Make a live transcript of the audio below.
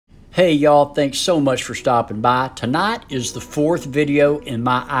Hey y'all, thanks so much for stopping by. Tonight is the fourth video in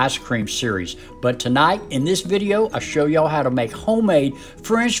my ice cream series. But tonight, in this video, I show y'all how to make homemade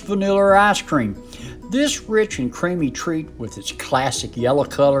French vanilla ice cream. This rich and creamy treat with its classic yellow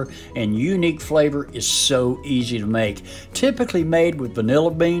color and unique flavor is so easy to make. Typically made with vanilla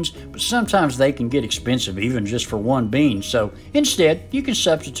beans, but sometimes they can get expensive even just for one bean. So instead, you can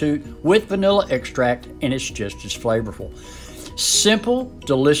substitute with vanilla extract and it's just as flavorful. Simple,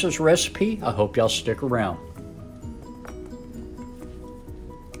 delicious recipe. I hope y'all stick around.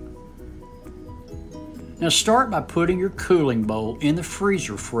 Now start by putting your cooling bowl in the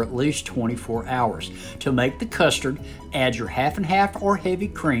freezer for at least 24 hours. To make the custard, add your half and half or heavy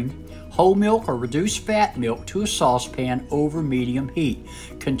cream, whole milk or reduced fat milk to a saucepan over medium heat.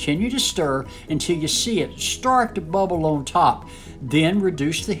 Continue to stir until you see it start to bubble on top. Then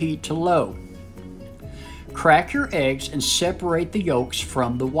reduce the heat to low. Crack your eggs and separate the yolks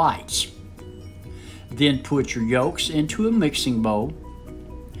from the whites. Then put your yolks into a mixing bowl,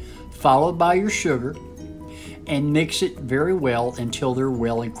 followed by your sugar, and mix it very well until they're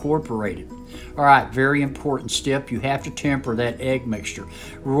well incorporated. All right, very important step, you have to temper that egg mixture.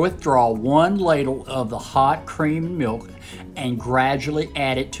 Withdraw 1 ladle of the hot cream and milk and gradually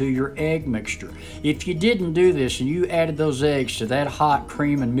add it to your egg mixture. If you didn't do this and you added those eggs to that hot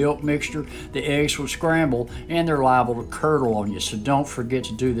cream and milk mixture, the eggs will scramble and they're liable to curdle on you, so don't forget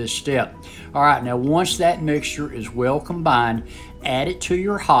to do this step. All right, now once that mixture is well combined, add it to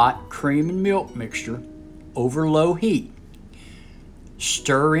your hot cream and milk mixture over low heat.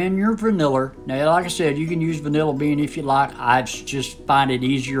 Stir in your vanilla. Now, like I said, you can use vanilla bean if you like. I just find it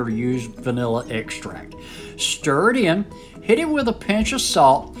easier to use vanilla extract. Stir it in, hit it with a pinch of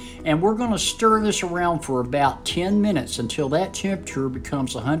salt, and we're going to stir this around for about 10 minutes until that temperature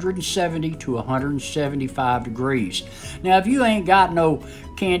becomes 170 to 175 degrees. Now, if you ain't got no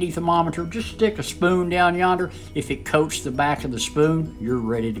candy thermometer, just stick a spoon down yonder. If it coats the back of the spoon, you're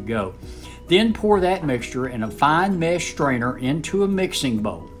ready to go. Then pour that mixture in a fine mesh strainer into a mixing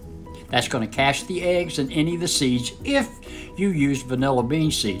bowl. That's going to catch the eggs and any of the seeds if you use vanilla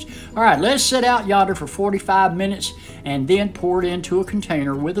bean seeds. All right, let it sit out yonder for 45 minutes and then pour it into a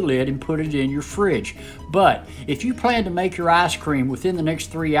container with a lid and put it in your fridge. But if you plan to make your ice cream within the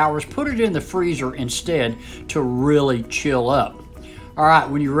next 3 hours, put it in the freezer instead to really chill up. All right,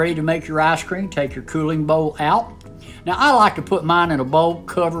 when you're ready to make your ice cream, take your cooling bowl out. Now, I like to put mine in a bowl,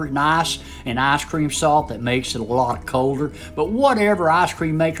 cover it nice in ice cream salt that makes it a lot colder. But whatever ice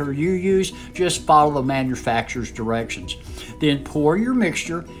cream maker you use, just follow the manufacturer's directions. Then pour your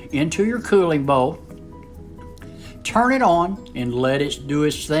mixture into your cooling bowl. Turn it on and let it do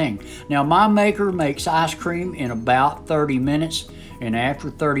its thing. Now, my maker makes ice cream in about 30 minutes. And after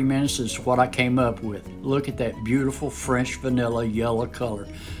 30 minutes is what I came up with. Look at that beautiful French vanilla yellow color.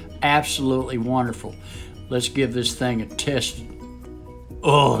 Absolutely wonderful. Let's give this thing a test.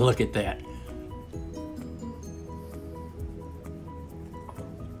 Oh, look at that.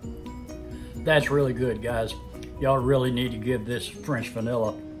 That's really good, guys. Y'all really need to give this French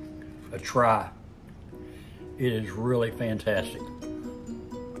vanilla a try. It is really fantastic.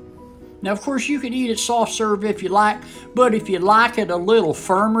 Now, of course, you can eat it soft serve if you like, but if you like it a little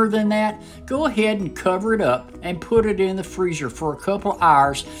firmer than that, go ahead and cover it up and put it in the freezer for a couple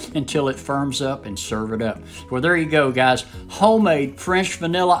hours until it firms up and serve it up. Well, there you go, guys. Homemade French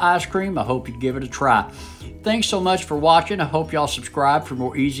vanilla ice cream. I hope you'd give it a try. Thanks so much for watching. I hope y'all subscribe for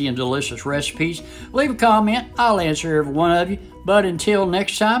more easy and delicious recipes. Leave a comment. I'll answer every one of you. But until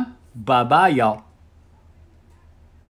next time, bye-bye, y'all.